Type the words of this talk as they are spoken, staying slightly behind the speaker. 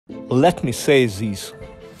Let me say this.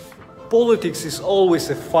 Politics is always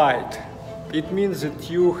a fight. It means that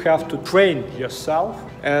you have to train yourself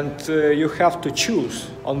and you have to choose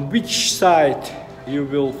on which side you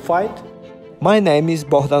will fight. My name is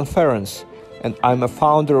Bohdan FERENS, and I'm a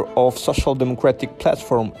founder of Social Democratic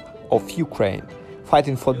Platform of Ukraine,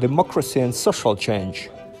 fighting for democracy and social change.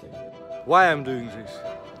 Why I'm doing this?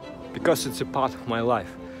 Because it's a part of my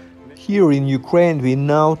life. Here in Ukraine we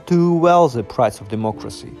know too well the price of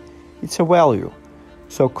democracy. It's a value,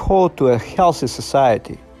 so call to a healthy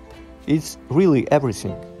society. It's really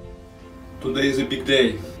everything. Today is a big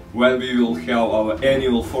day when we will have our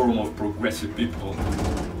annual forum of progressive people.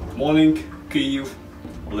 Morning, Kyiv.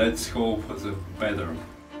 Let's hope for the better.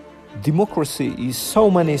 Democracy is so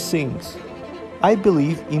many things. I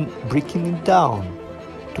believe in breaking it down,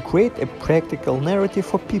 to create a practical narrative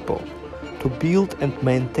for people, to build and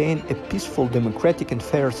maintain a peaceful, democratic and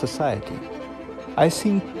fair society. I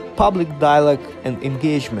think public dialogue and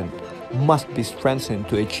engagement must be strengthened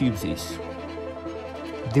to achieve this.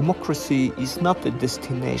 Democracy is not a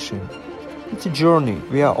destination, it's a journey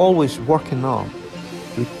we are always working on.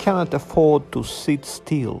 We cannot afford to sit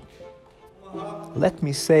still. Let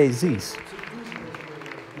me say this.